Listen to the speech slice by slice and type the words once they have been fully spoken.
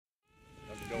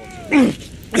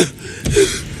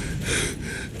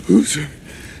Boozer,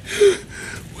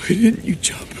 why didn't you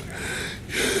jump?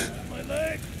 My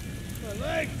leg! My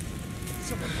leg!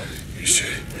 Someone help me. You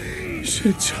should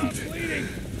have jumped. Bleeding!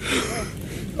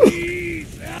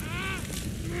 Please!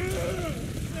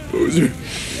 Boozer.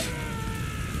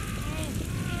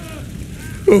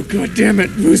 Oh, God damn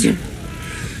it, Boozer.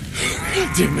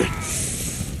 God damn it.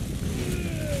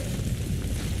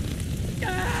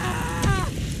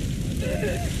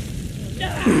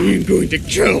 I am going to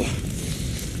kill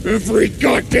every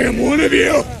goddamn one of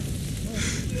you!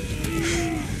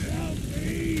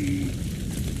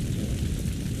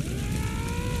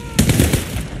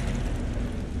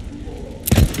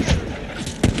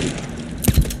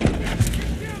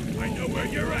 I know where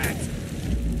you're at!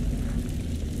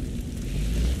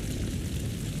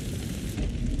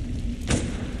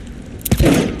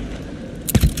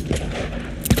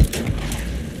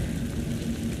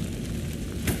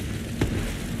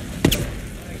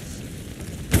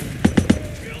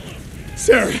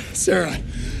 Sarah.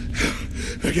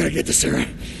 I gotta get to Sarah.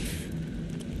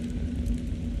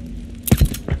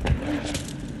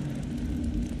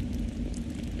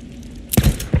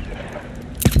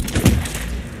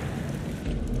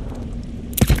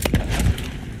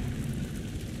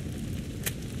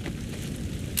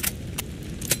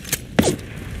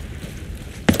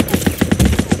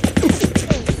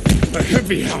 A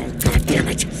heavy howl, God damn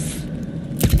it! Oh,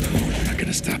 you're not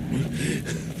gonna stop me.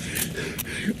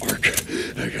 Ark.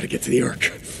 I gotta get to the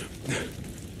Ark.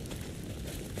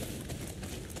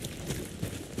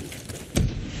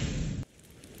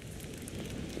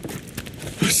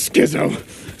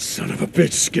 Skizzo. Son of a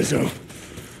bitch, Skizzo.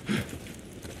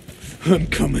 I'm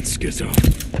coming, Skizzo.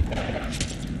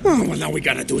 Oh, well, now we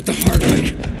gotta do it the hard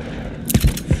way.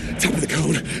 Top of the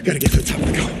cone. Gotta get to the top of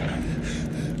the cone.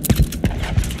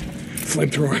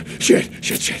 Flamethrower. Shit.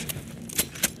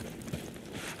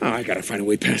 Oh, I gotta find a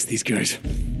way past these guys.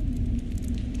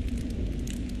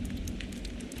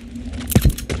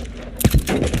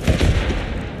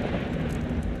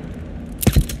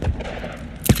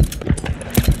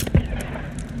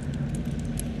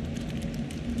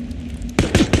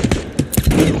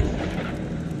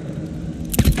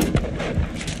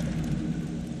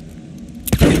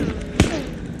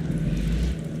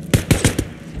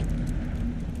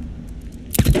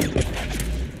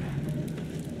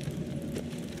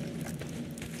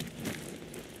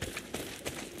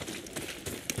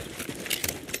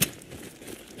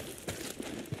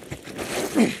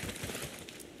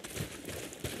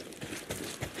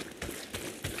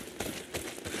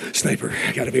 Sniper,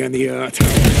 I gotta be on the tower.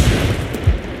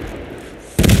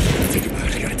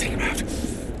 Gotta take him out.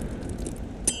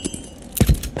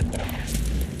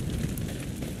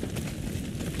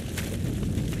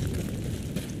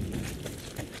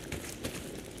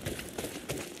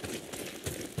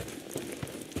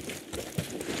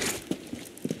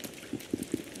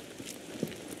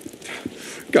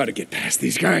 Gotta get past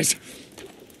these guys.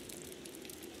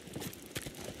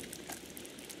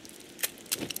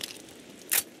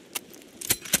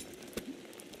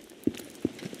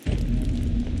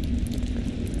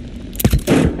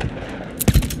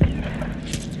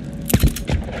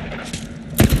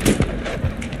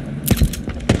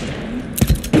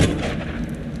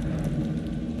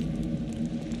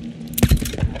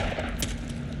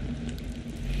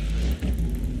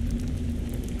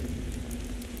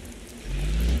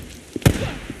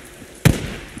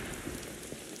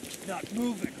 Not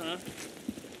moving, huh?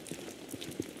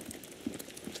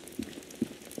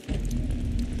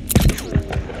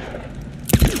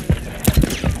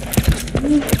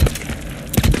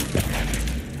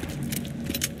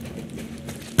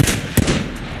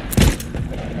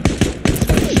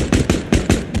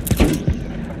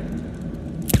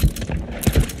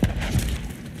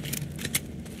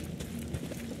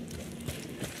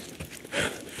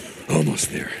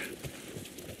 Almost there.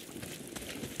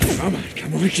 Come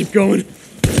on, keep going.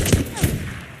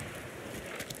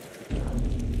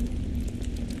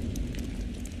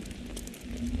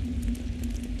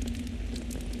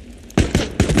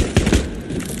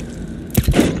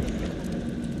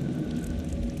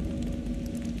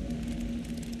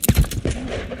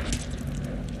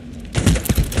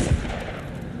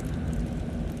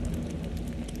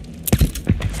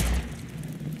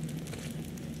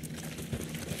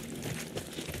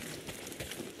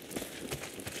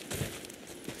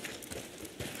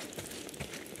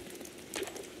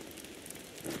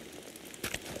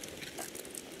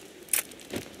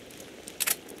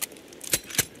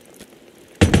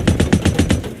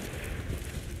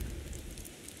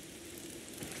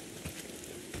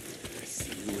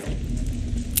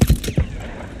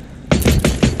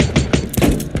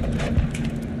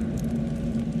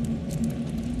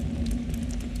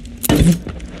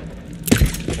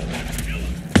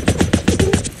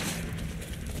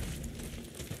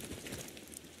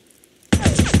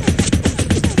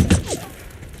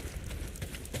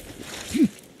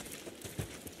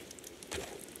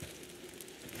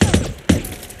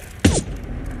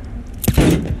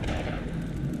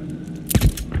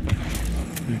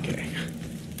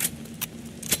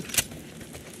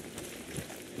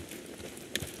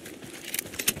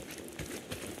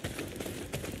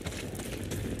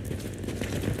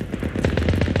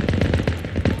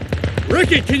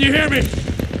 Deke, can you hear me?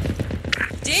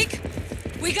 Deke?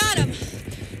 We got him!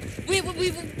 We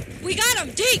got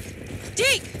him! Deke!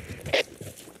 Deke!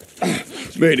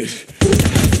 Made it.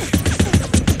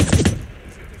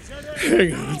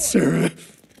 Hang on, Sarah.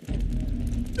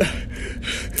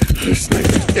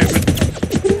 Sniper, damn it.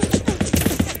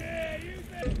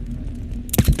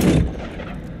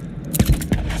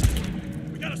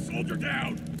 We got a soldier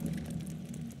down!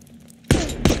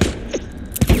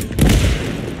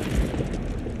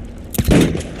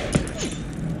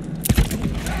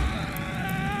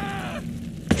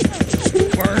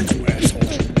 Burn, you asshole.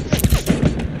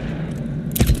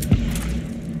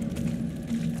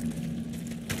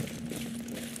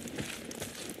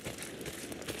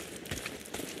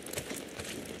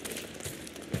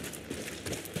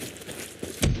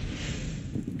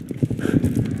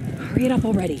 Hurry it up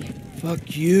already.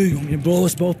 Fuck you. You want me to blow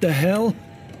us both to hell?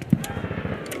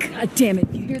 God damn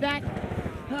it. You hear that?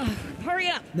 Hurry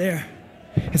up. There.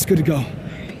 It's good to go.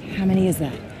 How many is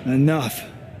that? Enough.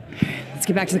 Let's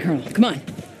get back to the colonel. Come on.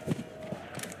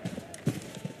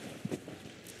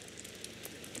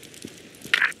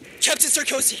 Captain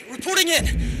Sarkozy, reporting in.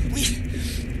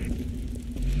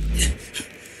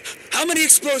 How many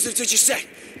explosives did you say?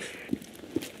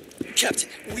 Captain,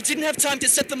 we didn't have time to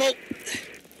set them all...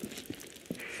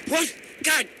 What?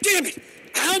 God damn it!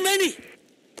 How many?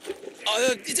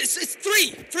 It's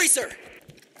three. Three, sir.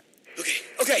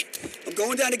 Okay. I'm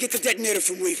going down to get the detonator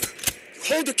from Weaver. You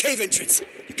hold the cave entrance.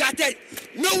 You got that?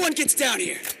 No one gets down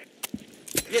here.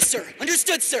 Yes, sir.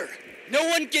 Understood, sir. No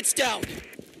one gets down.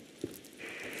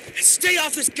 And stay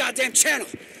off this goddamn channel.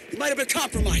 You might have been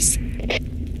compromised.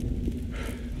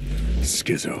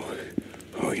 Skizzo.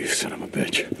 Oh, you son of a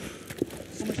bitch.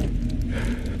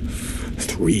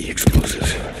 3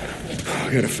 explosives. Oh,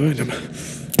 I gotta find them.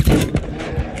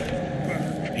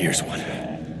 Here's one.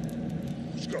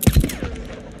 Let's go.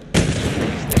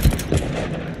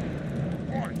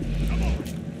 All right, come on.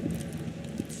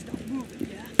 Stop moving,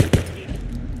 yeah?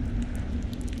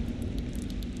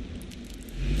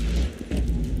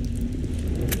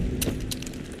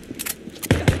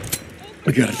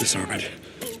 I gotta disarm it.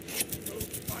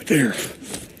 There.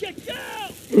 Get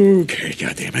down! Okay,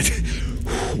 goddammit.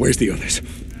 Where's the others?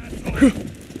 Asshole.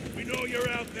 We know you're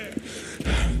out there.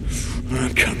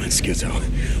 I'm coming, Skizzo.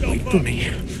 Wait for me.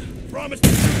 Promise to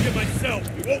shoot you myself.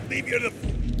 We won't leave you to the...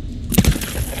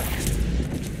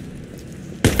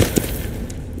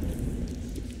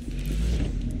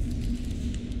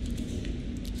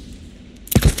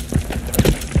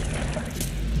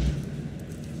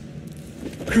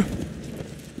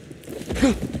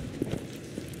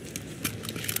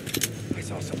 I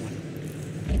saw someone.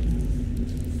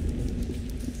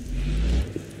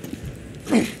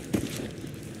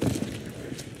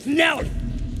 Now!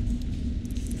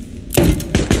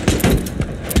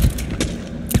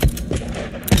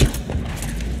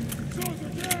 Soldier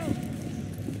down!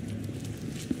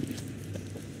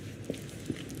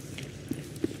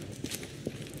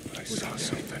 I saw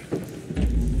something.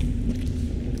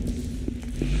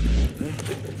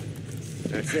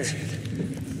 That's it.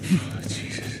 Oh,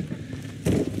 Jesus.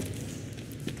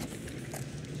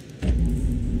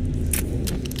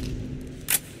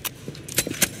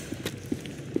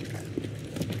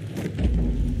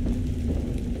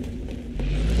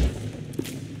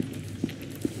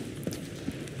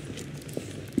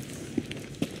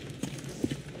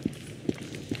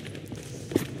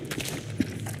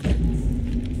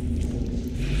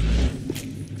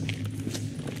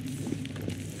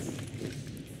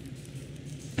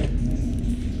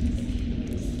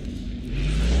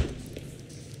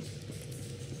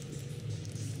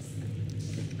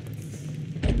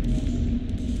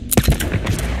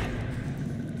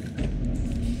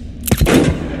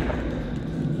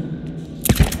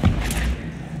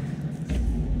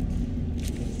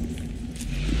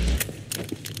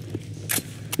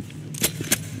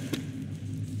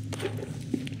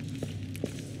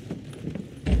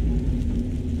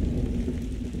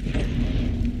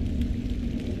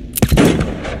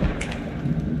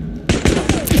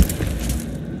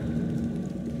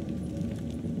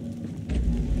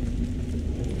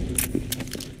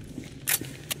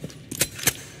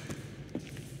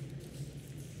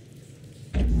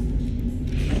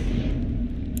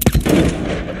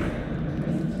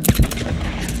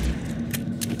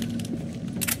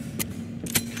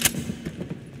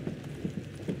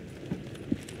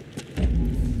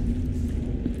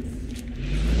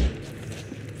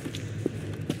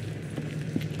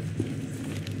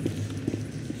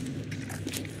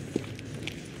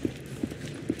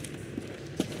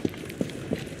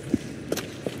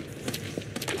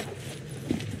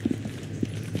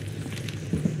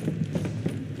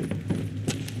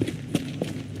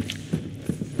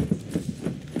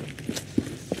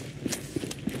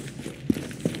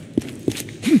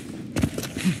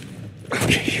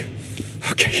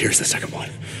 There's the second one.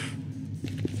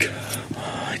 Come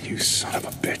on, you son of a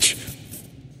bitch.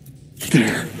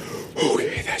 There.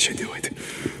 Okay, that should do it.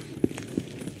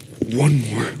 One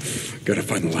more. Gotta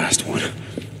find the last one.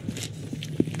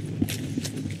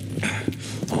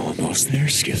 Almost there,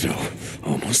 Schizo.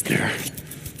 Almost there.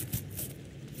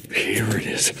 Here it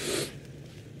is.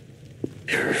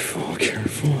 Careful,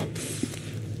 careful.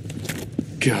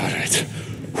 Got it.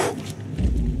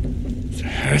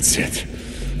 That's it.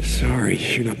 Sorry,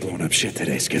 you're not blowing up shit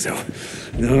today, Schizo.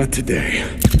 Not today.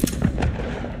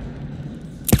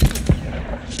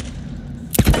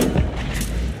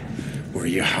 Where are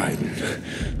you hiding?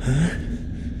 Huh?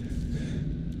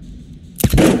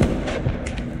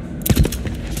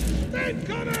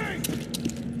 Incoming!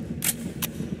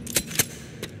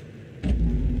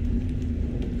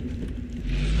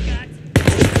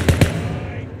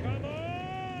 Come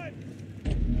on!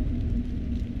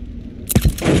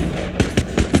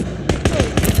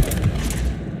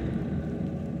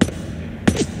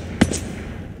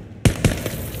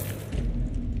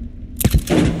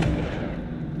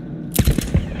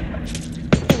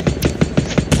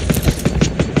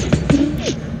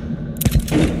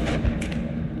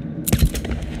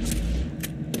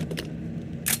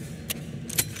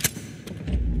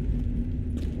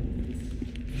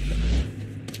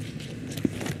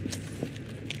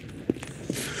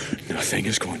 Nothing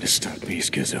is going to stop me,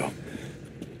 Schizo.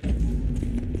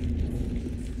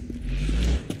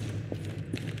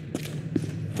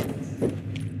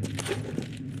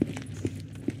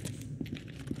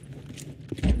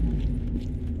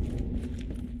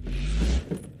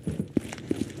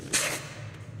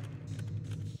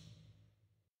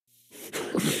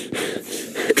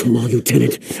 Come on,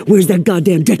 Lieutenant. Where's that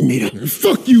goddamn detonator?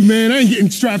 Fuck you, man. I ain't getting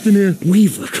strapped in here.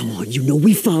 Weaver, come on. You know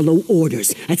we follow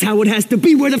orders. That's how it has to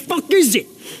be. Where the fuck is it?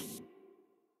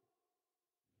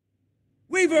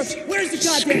 Weaver, where's the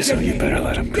goddamn Schizo, you better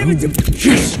let him go. Give it to me.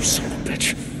 Yes, you son of a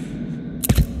bitch.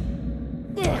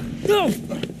 No!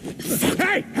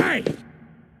 Hey! Hey!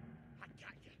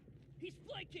 He's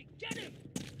flanking! Get him!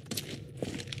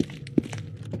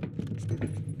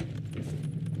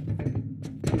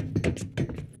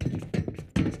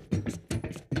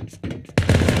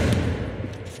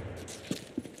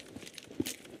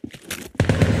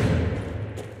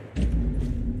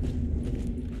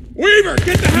 Weaver,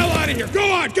 get the hell out of here!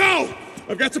 Go on, go!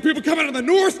 I've got some people coming on the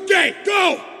north gate!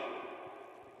 Go!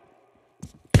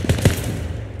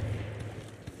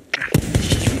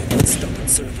 You stubborn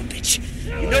son of a bitch.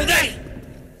 You know that?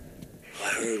 I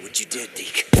heard what you did,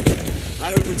 Deke.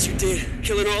 I heard what you did,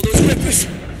 killing all those rippers.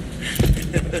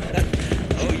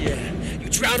 Oh yeah, you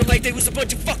drowned them like they was a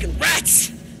bunch of fucking rats.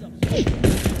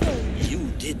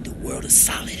 You did the world a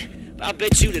solid. But I'll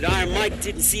bet you that Iron Mike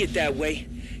didn't see it that way.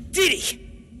 Did he?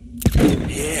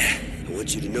 Yeah, I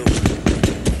want you to know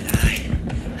that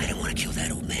I didn't want to kill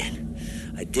that old man.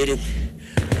 I didn't.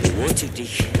 I didn't want to,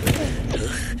 Deke.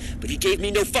 But he gave me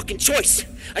no fucking choice.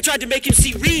 I tried to make him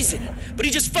see reason, but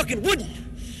he just fucking wouldn't.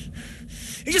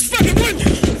 He just fucking wouldn't.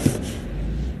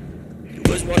 He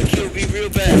was want to kill me real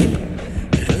bad.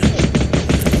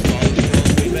 Followed me all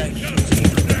the way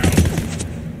back.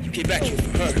 You came back here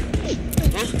for her,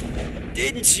 huh?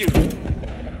 Didn't you?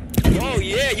 Oh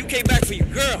yeah, you came back for your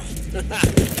girl.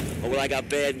 Oh well, I got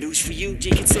bad news for you,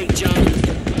 Deacon St. John.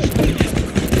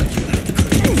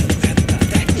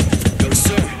 No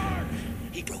sir,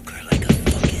 he broke her like a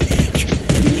fucking egg.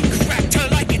 He cracked her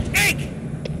like an egg.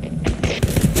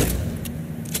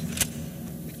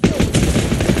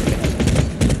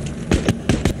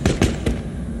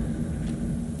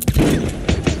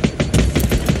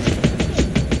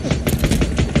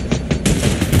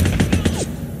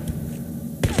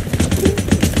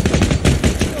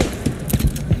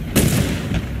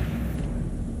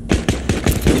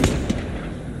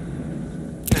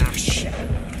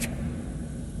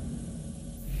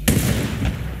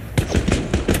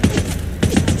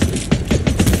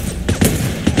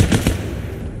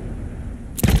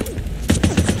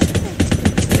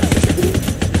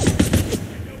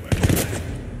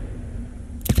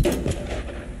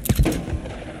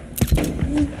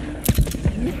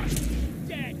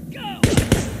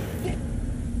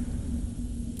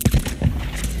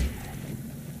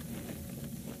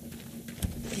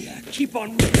 Keep on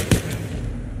moving.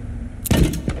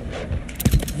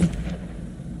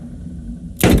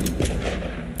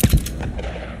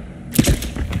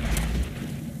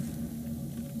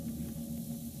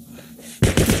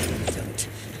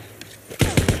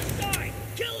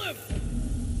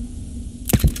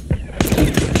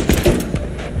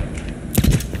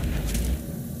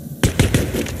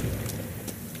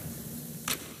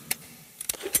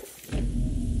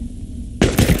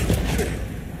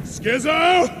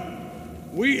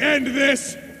 Skizzo! We end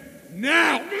this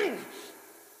now!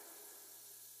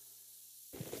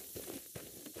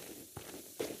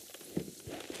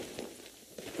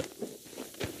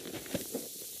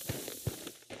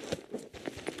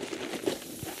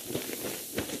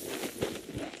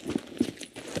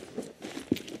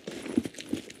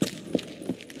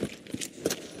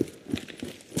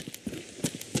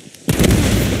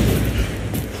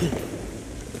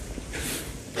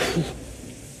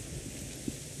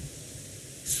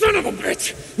 Son of a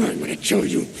bitch! I'm gonna kill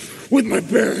you with my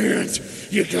bare hands.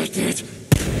 You got that?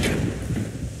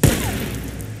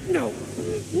 No!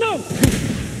 No!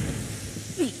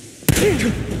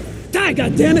 Die,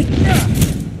 goddammit!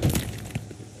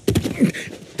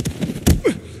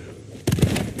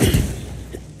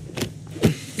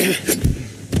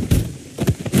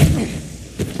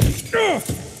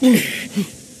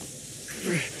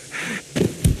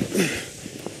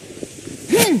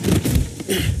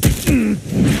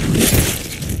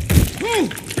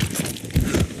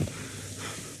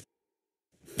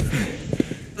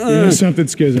 You know something,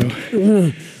 Skizzo?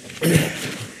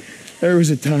 There was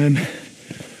a time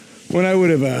when I would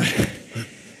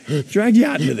have dragged you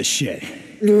out into the shit.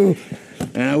 And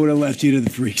I would have left you to the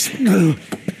freaks.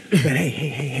 But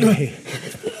hey.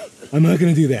 I'm not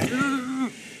gonna do that.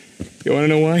 You wanna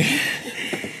know why?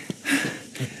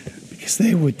 Because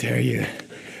they would tear you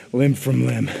limb from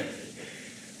limb.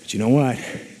 But you know what?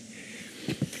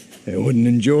 They wouldn't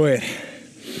enjoy it.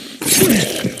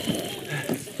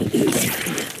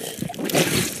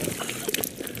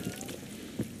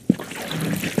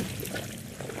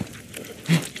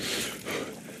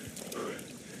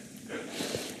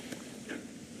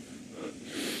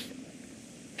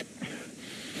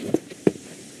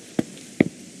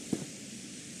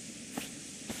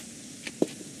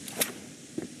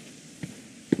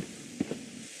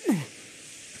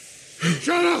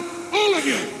 Shut up! All of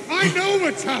you! I know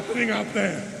what's happening out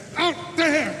there! Out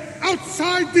there!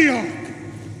 Outside the Ark!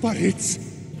 But it's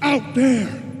out there!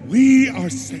 We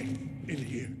are safe in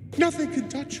here. Nothing can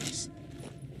touch us.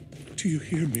 Do you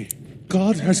hear me?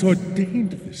 God has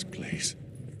ordained this place.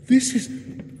 This is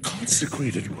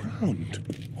consecrated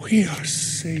ground. We are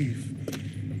safe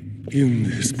in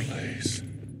this place.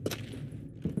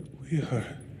 We are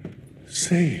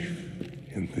safe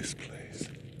in this place.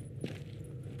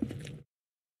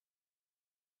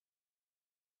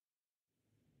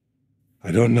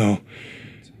 I don't know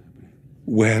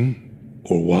when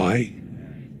or why,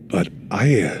 but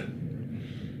I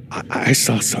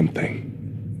saw something.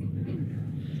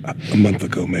 A month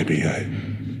ago, maybe.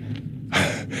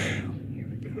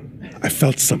 I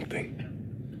felt something.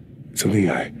 Something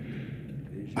I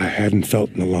hadn't felt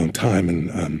in a long time,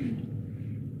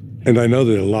 and I know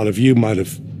that a lot of you might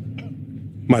have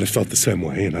felt the same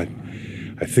way, and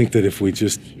I think that if we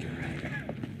just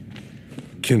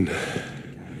can.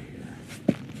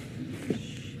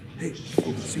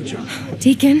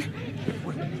 Deacon?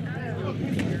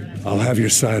 I'll have your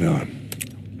side on.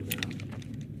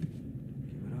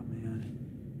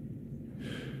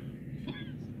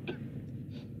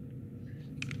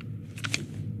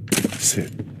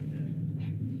 Sit.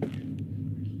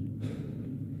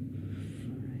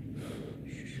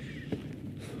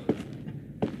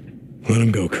 Let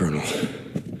him go, Colonel.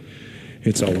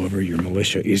 It's all over. Your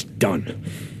militia is done.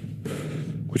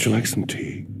 Would you like some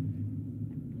tea?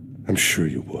 I'm sure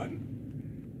you would.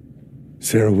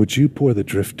 Sarah, would you pour the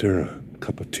drifter a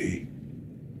cup of tea?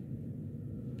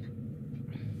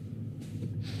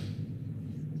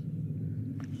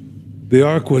 The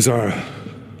Ark was our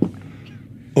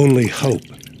only hope.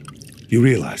 You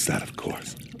realize that, of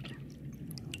course.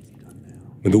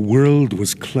 When the world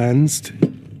was cleansed,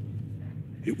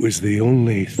 it was the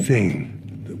only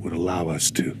thing that would allow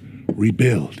us to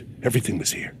rebuild. Everything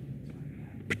was here.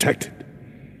 Protected.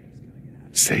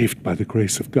 Saved by the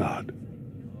grace of God.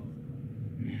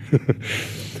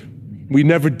 We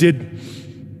never did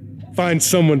find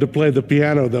someone to play the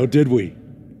piano, though, did we?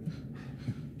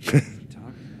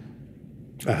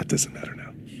 It doesn't matter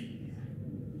now.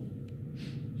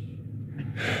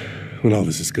 When all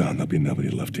this is gone, there'll be nobody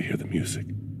left to hear the music.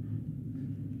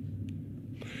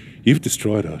 You've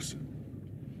destroyed us.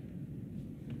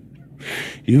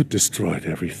 You've destroyed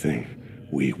everything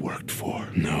we worked for.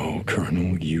 No,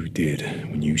 Colonel, you did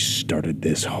when you started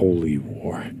this holy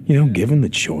war. You know, given the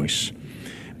choice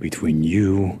between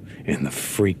you and the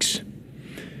freaks,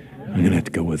 I'm gonna have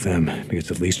to go with them,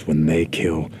 because at least when they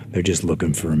kill, they're just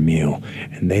looking for a meal,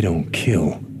 and they don't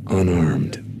kill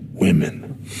unarmed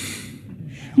women.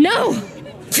 No!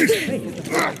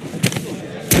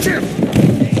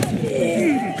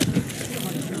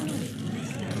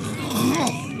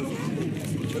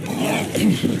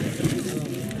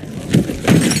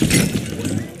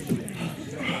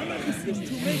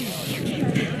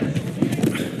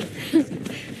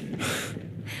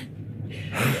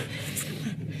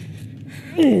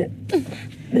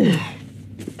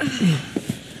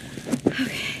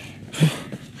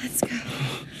 Let's go.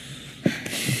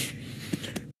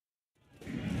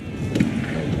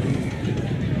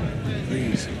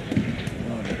 Please.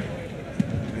 Water.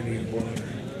 I need water.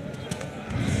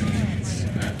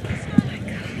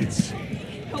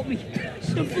 Help me.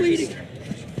 I'm bleeding.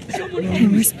 Someone help Hey,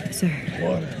 me. where's Boozer?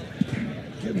 Water.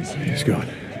 Give me some He's gone.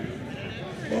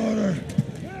 water.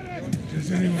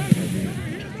 Does anyone have me?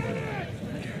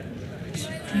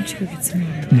 Why don't you go get some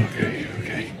water? Okay,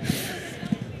 okay.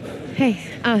 Hey,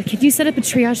 could you set up a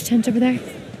triage tent over there?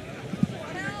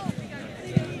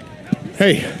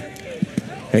 Hey.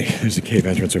 Hey, there's a cave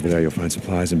entrance over there. You'll find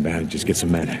supplies and bandages. Get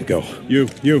some men. Go. You,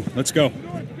 let's go.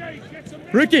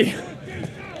 Ricky!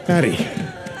 Patty. Does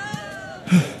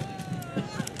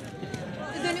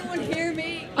anyone hear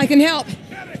me? I can help.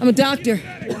 I'm a doctor.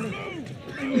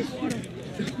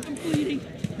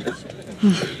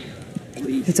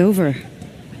 It's over.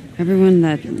 Everyone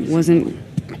that wasn't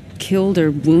killed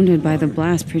or wounded by the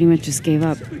blast pretty much just gave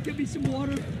up. Give me some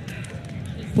water.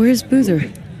 Where's Boozer?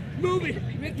 Move it.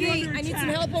 Ricky, I need some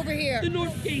help over here. The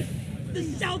north gate. The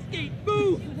south gate.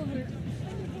 Move.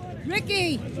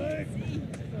 Ricky!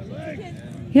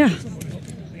 Yeah.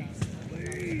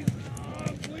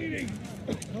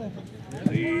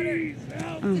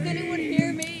 Does anyone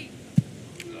hear me?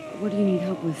 What do you need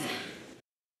help with?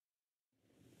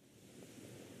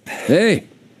 Hey!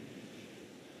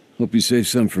 Hope you saved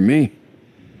some for me.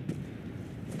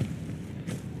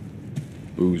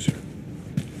 Boozer.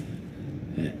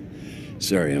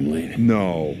 Sorry I'm late.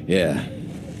 No. Yeah,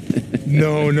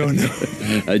 No.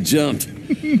 I jumped.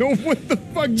 No, what the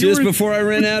fuck? Just before I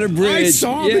ran out of bridge. I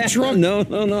saw the truck. No.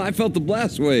 I felt the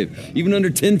blast wave. Even under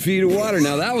 10 feet of water.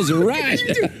 Now that was a ride.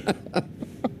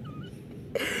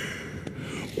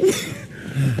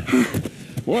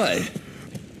 What?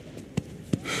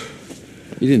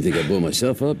 You didn't think I'd blow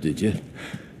myself up, did you?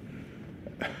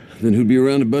 Then who'd be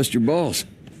around to bust your balls?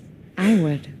 I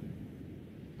would.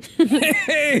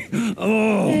 Hey!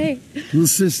 Oh! Hey. Little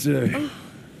sister.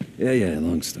 Yeah,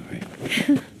 long story.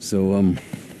 So, I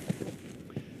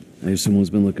hear someone's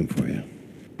been looking for you.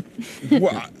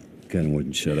 What? Kinda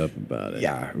wouldn't shut up about it.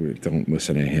 Yeah, don't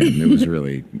listen to him. It was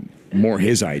really more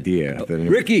his idea than...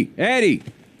 Ricky! Addie!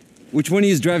 Which one of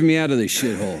you is driving me out of this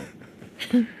shithole?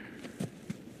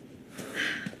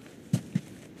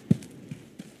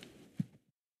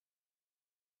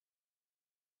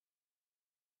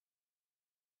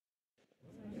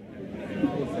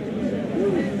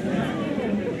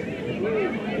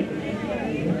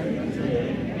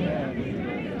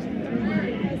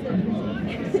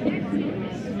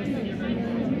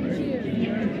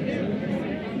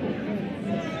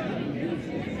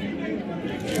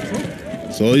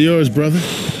 It's all yours, brother.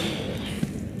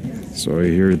 So I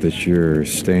hear that you're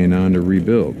staying on to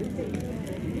rebuild.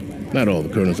 Not all the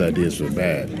Colonel's ideas were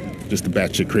bad. Just the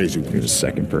batshit crazy You're ones. the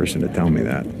second person to tell me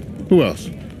that. Who else?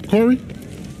 Corey?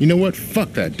 You know what?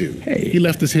 Fuck that dude. Hey. He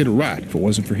left us here to rot. If it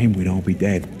wasn't for him, we'd all be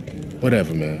dead.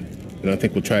 Whatever, man. And I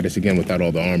think we'll try this again without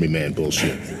all the army man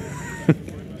bullshit.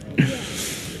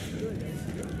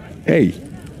 Hey,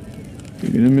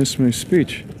 you're gonna miss my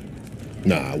speech.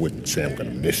 Nah, I wouldn't say I'm gonna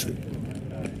miss it.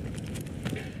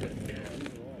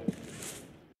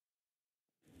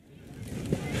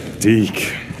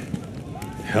 Deke.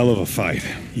 Hell of a fight.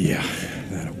 Yeah,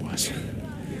 that it was.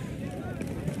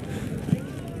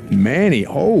 Manny,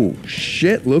 oh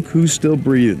shit, look who's still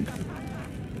breathing.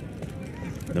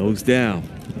 Nose down.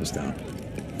 Nose down.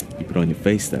 Keep it on your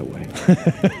face that way.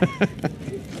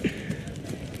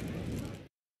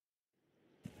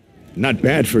 Not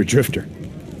bad for a drifter.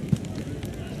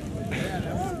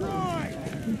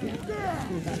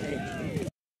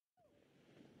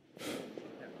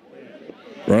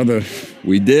 Brother.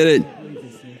 We did it.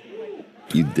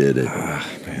 You did it.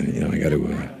 Man, you know, I gotta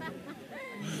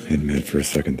admit for a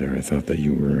second there, I thought that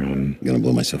you were, Gonna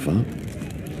blow myself up?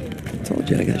 I told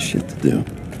you I got shit to do.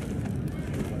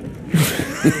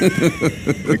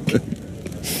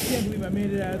 Can't believe I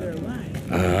made it out of there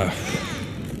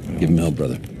alive. Give him hell,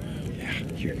 brother. Yeah,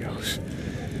 here goes.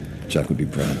 Chuck would be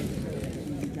proud.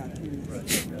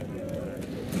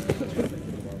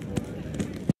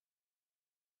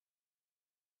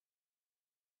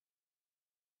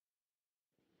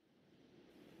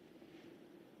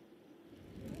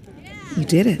 You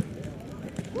did it.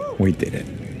 We did it.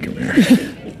 Come here.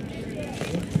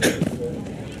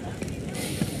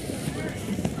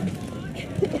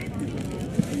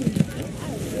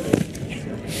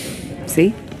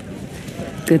 See?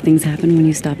 Good things happen when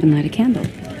you stop and light a candle.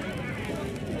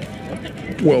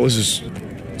 Well, this is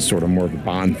sort of more of a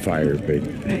bonfire, but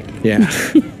Right. yeah.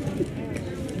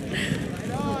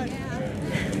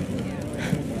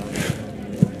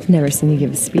 Never seen you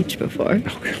give a speech before. Oh,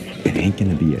 come on. It ain't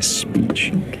gonna be a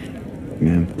speech. Okay.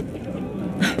 Ma'am.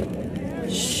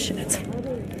 Shit.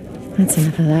 That's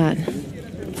enough of that.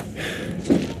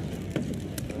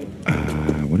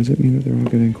 What does it mean that they're all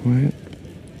getting quiet?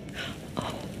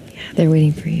 Oh, yeah, they're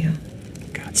waiting for you.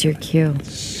 God, it's your cue.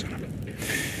 Son of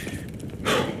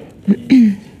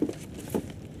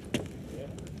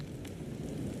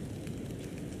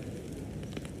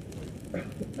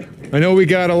I know we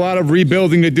got a lot of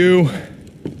rebuilding to do,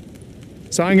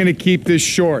 so I'm gonna keep this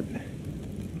short.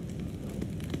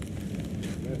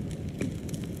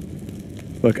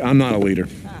 Look, I'm not a leader.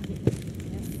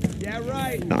 Yeah,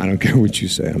 right. No, I don't care what you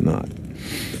say, I'm not.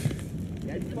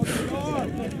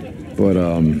 But,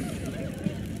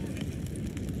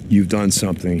 you've done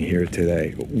something here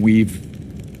today.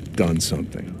 We've done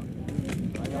something.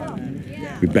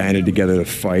 We banded together to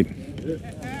fight.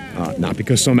 Not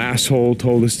because some asshole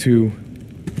told us to,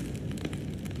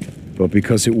 but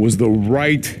because it was the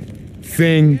right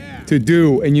thing to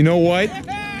do. And you know what?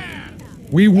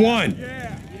 We won.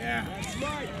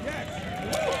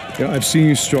 You know, I've seen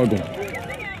you struggle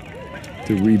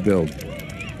to rebuild.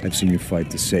 I've seen you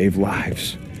fight to save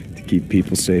lives, to keep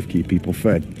people safe, keep people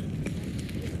fed.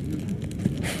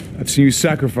 I've seen you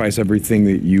sacrifice everything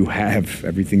that you have,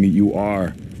 everything that you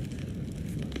are,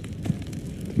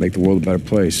 to make the world a better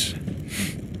place.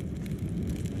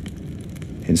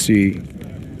 And see,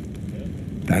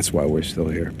 that's why we're still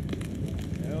here.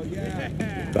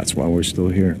 That's why we're still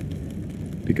here.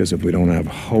 Because if we don't have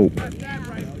hope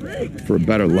for a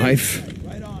better life,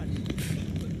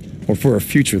 or for a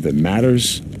future that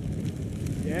matters,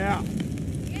 the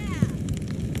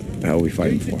hell are we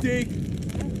fighting for?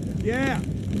 Yeah.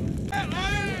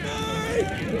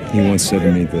 He once said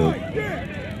to me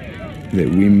that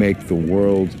we make the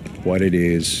world what it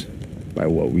is by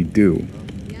what we do.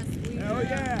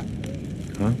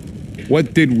 Huh?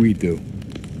 What did we do?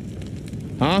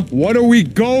 Huh? What are we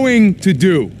going to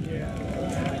do?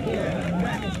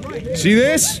 See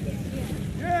this?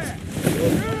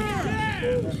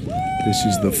 This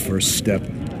is the first step.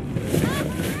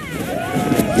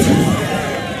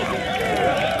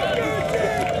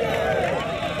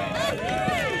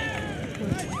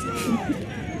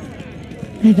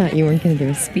 I thought you weren't going to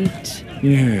give a speech.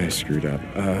 Yeah, I screwed up.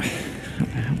 How the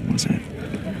hell was I?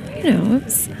 You know,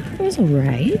 it was all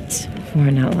right for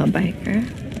an outlaw biker.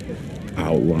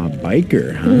 Outlaw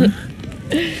biker, huh?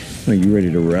 Are you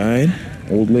ready to ride,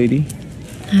 old lady?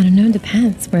 I don't know,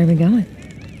 depends. Where are we going?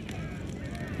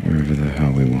 Wherever the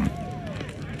hell we want.